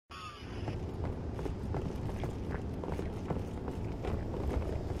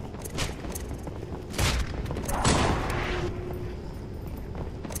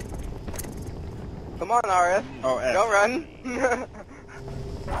Come on, RS. Oh, F. Don't run.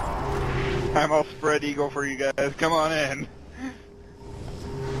 I'm all spread eagle for you guys. Come on in.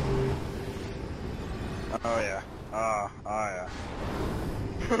 Oh yeah. Oh yeah.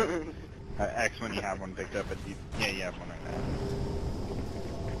 X when you have one picked up, but yeah, you have one right now.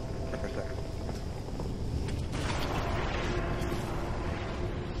 For a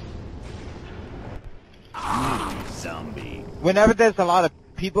second. Zombie. Whenever there's a lot of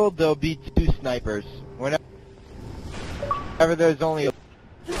people, there'll be 2 snipers. Whenever there's only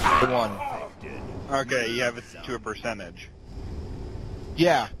one. Okay, you have it to a percentage.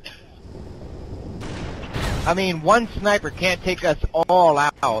 Yeah. I mean, one sniper can't take us all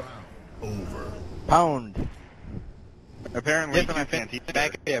out. Over. Pound. Apparently, Yes, you my can't either.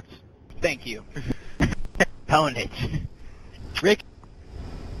 back hips. Thank you. Pound it. Ricky.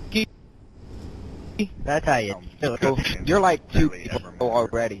 That's how you feel. You're like 2 people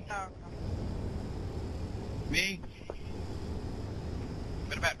already. Me?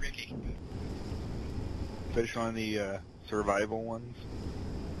 What about Ricky? Fish on the survival ones,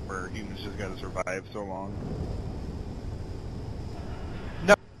 where humans just gotta survive so long.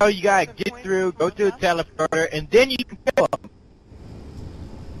 No, you gotta get through, go through the teleporter, and then you can kill them.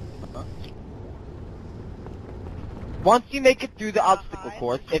 Once you make it through the obstacle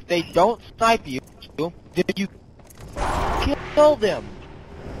course, if they don't snipe you, then you kill them.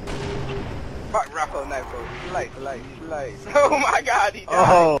 Fuck Raffle Knife. Slice. Oh my god, he died.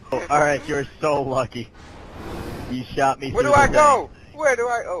 Oh, alright, you're so lucky. You shot me Where through do I the go? Where do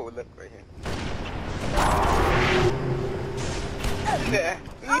I? Oh, look right here.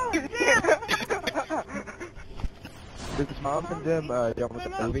 Oh, Did the mom and them, y'all with the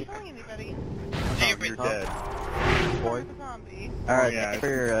movie? You're dead. Boy. Oh Alright, yeah, for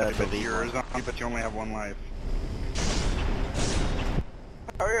you're a zombie, but you only have 1 life.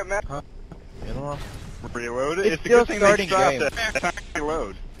 Hurry up, man. Huh? You know, Reload it? It's It's a still good thing starting they stopped game. it. Time to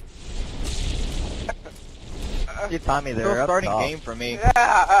reload. you taught me there. Still starting game for me.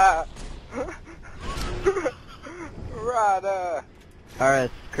 Yeah. Rada. Alright,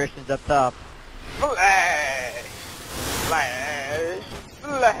 Christian's up top. Flash.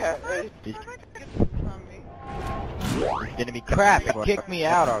 He's gonna be crap and kick me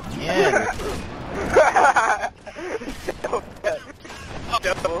out again.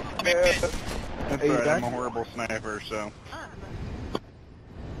 Double. That's Are you right, done? I'm a horrible sniper, so...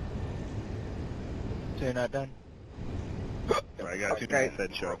 So you're not done? So I got 2 nice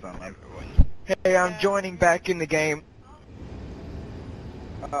headshots on them. Hey, I'm joining back in the game.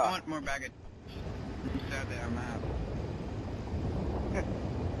 I want more baggage. Sadly, I'm out.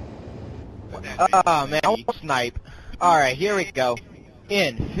 Oh man, I won't snipe. Alright, here we go.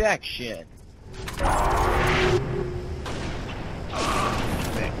 Infection.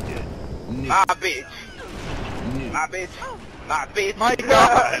 Infected. My bitch. My bitch. My bitch. My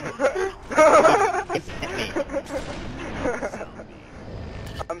god!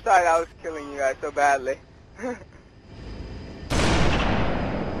 I'm sorry I was killing you guys so badly.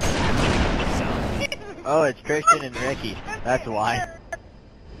 Oh, it's Christian and Ricky. That's why.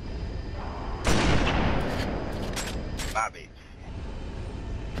 My bitch.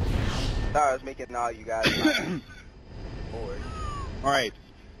 Sorry I was making all you guys bored. Alright.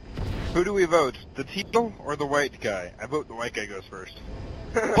 Who do we vote? The teal or the white guy? I vote the white guy goes first.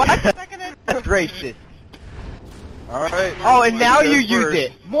 What? That's racist. Alright. Oh, and now you use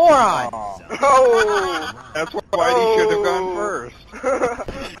it. Moron! Oh! That's why Whitey should have gone first.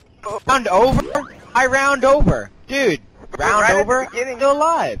 Round over? I round over. Dude, round right at the over? beginning. Still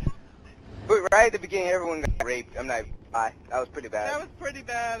alive. But right at the beginning, everyone got raped. I'm not. That was pretty bad. That was pretty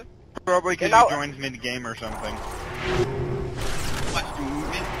bad. Probably because And you joined mid-game or something.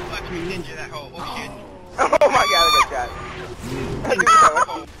 Watch me ninja that hole. Oh shit. Oh my god, I got shot.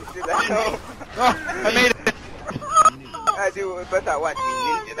 Did that hole. Oh, I made it! I do, but I watch me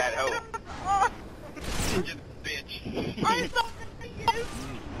ninja that hole. Ninja bitch. I'm so confused.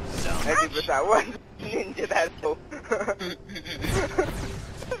 I do, but I watch me ninja that hole.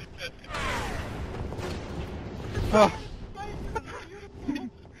 Oh.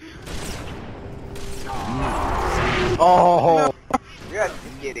 Oh. You guys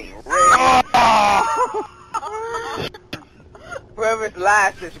are getting raped. Whoever's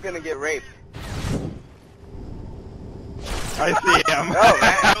last is gonna get raped. I see him. Oh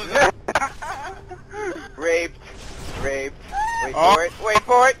man. Raped. Wait for it. Wait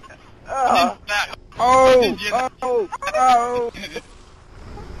for it. Oh. Oh!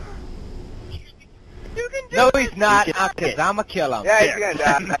 You can do No, it. he's not, because I'm going to kill him. Yeah, he's gonna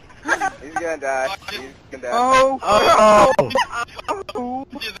die. He's gonna die. He's gonna die. Oh! Oh! hole.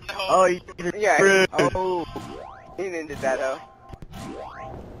 Ninja that hole. Oh, you Yeah. Oh. He ninja that hoe.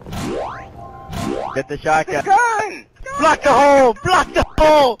 get the shotgun. Gun! Block the hole! Block the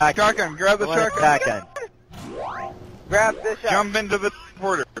hole! Shotgun, grab the I want a shotgun. shotgun. Grab this shot. Jump into the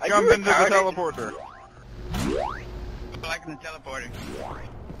teleporter. Are Jump you into the retarded? teleporter. Blocking the teleporter.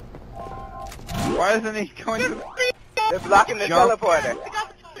 Why isn't he going to the... They're blocking the Jump. teleporter.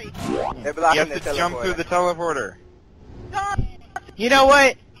 They're You blocking have the to jump through teleporter. the teleporter. You know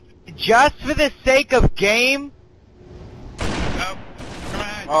what? Just for the sake of game. Oh, come on.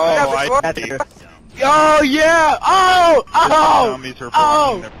 Oh, Yeah, I That's see. it. Oh yeah! Oh! Oh! Zombies are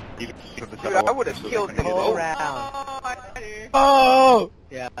Oh! blocking their feet to the Dude, I would've teleporter, so killed they them can both. get round. Oh!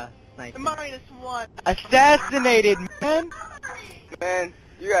 Yeah, nice. -1. Assassinated, man! Man,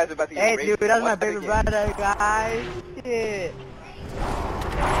 you guys are about to get Hey, raped dude, that's my once baby again. brother, guys. Shit.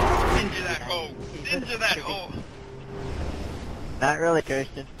 Ninja that hole. Ninja that hole. Not really,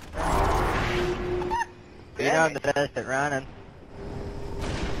 Christian. You know I'm the best at running.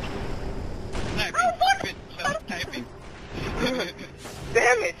 Sniping. Sniping.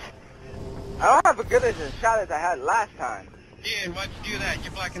 Damn it! I don't have a good as a shot as I had last time. Ian, why'd you do that?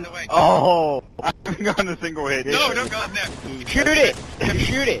 You're blocking the way. Oh! I haven't gotten a single hit. No, either. don't go in there. Shoot it!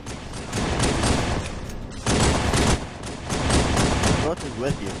 Shoot it! Who else is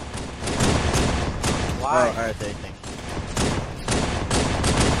with you? Why? Oh, alright, they think.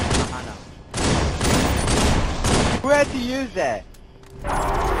 Who had to use that?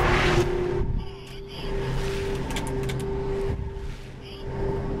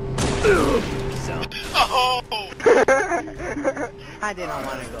 Oh! I didn't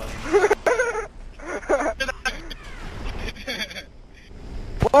want to go.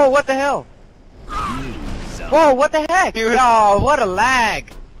 Whoa, what the hell? Whoa, what the heck? Oh, what a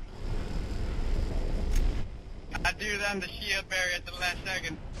lag! I do them the shield barrier at the last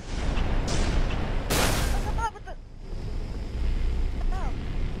second.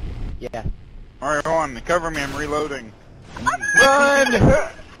 Yeah. Alright, hold on. Cover me. I'm reloading. Run!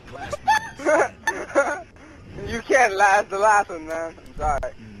 You can't last the last one, man. I'm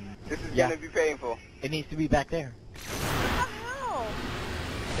sorry. This is Yeah. gonna be painful. It needs to be back there.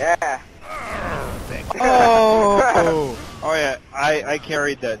 Yeah. Oh! Oh yeah, I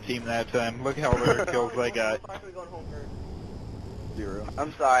carried that team that time. Look how many kills I got. 0.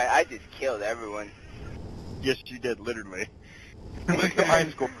 I'm sorry. I just killed everyone. Yes, you did, literally. Look at my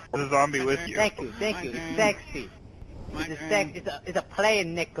score. There's a zombie with you. Thank you, thank you. It's sexy. It's a play,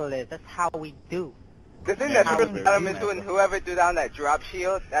 Nicholas. That's how we do. The thing Yeah, that's that really was dumb very is when whoever threw down that drop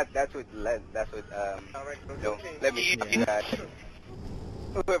shield, that's what no, let me see that.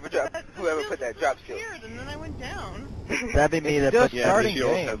 Whoever put that drop shield. And then I went down. That'd be me that Still put Yeah, the starting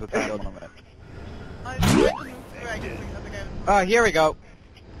shield game. has a time limit. Oh, here we go.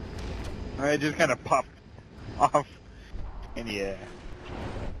 I just kind of popped off. And yeah.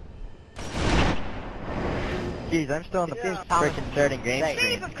 Jeez, I'm still in the Yeah. freaking starting game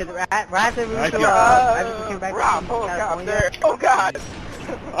screen. Because right after we Nice were job. Rob, oh god, there. Oh god.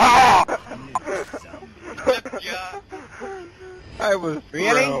 Ah! Good job. I was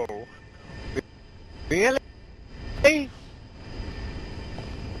Really? throw. Really?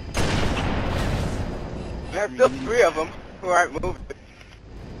 There's still 3 of them who aren't moving.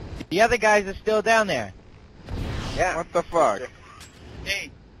 The other guys are still down there. Yeah. What the fuck?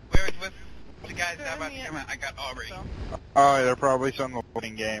 Hey, where is with the guys that about to come out? I got Aubrey. Oh, they're probably some of the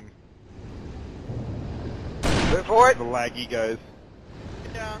loading game. Wait for it. The laggy guys.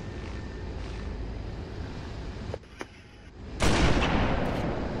 Yeah. You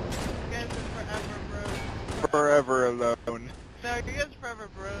guys are forever bros. Forever alone. No, you guys are forever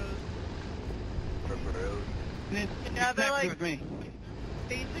bros. Yeah, Yeah, they're like- with me.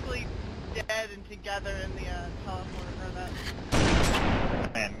 Basically dead and together in the teleporter.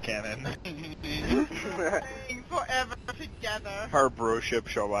 That Man cannon. staying forever together. Our broship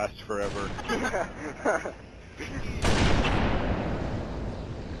shall last forever.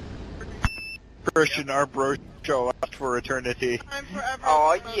 Christian, our bro shall last for eternity. I'm forever.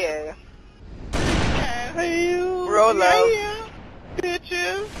 Oh bros. yeah. Okay. Bro love. Yeah,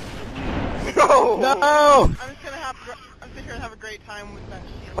 bitches. No. No! I'm just gonna have a great time with that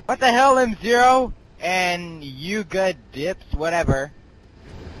shield. What the hell, M0? And you good dips, whatever.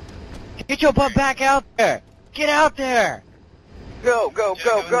 Get your butt back out there! Get out there! Go, go,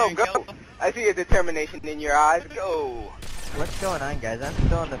 go, Yeah, go, go, go. go. I see a determination in your eyes. Go. What's going on, guys? I'm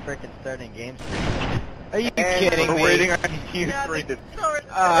still in the frickin' starting game screen. Are you And kidding We're me? waiting on you Yeah, three to... sorry.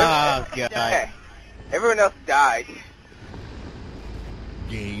 Oh, God. Okay. Everyone else died.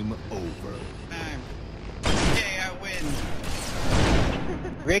 Game over. Time. Yay, I win.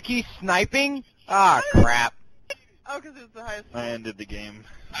 Ricky sniping? Ah, crap. Oh, because it was the highest. I ended the game.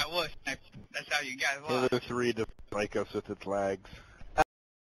 I was. That's how you guys The lost. other three to spike us with its lags.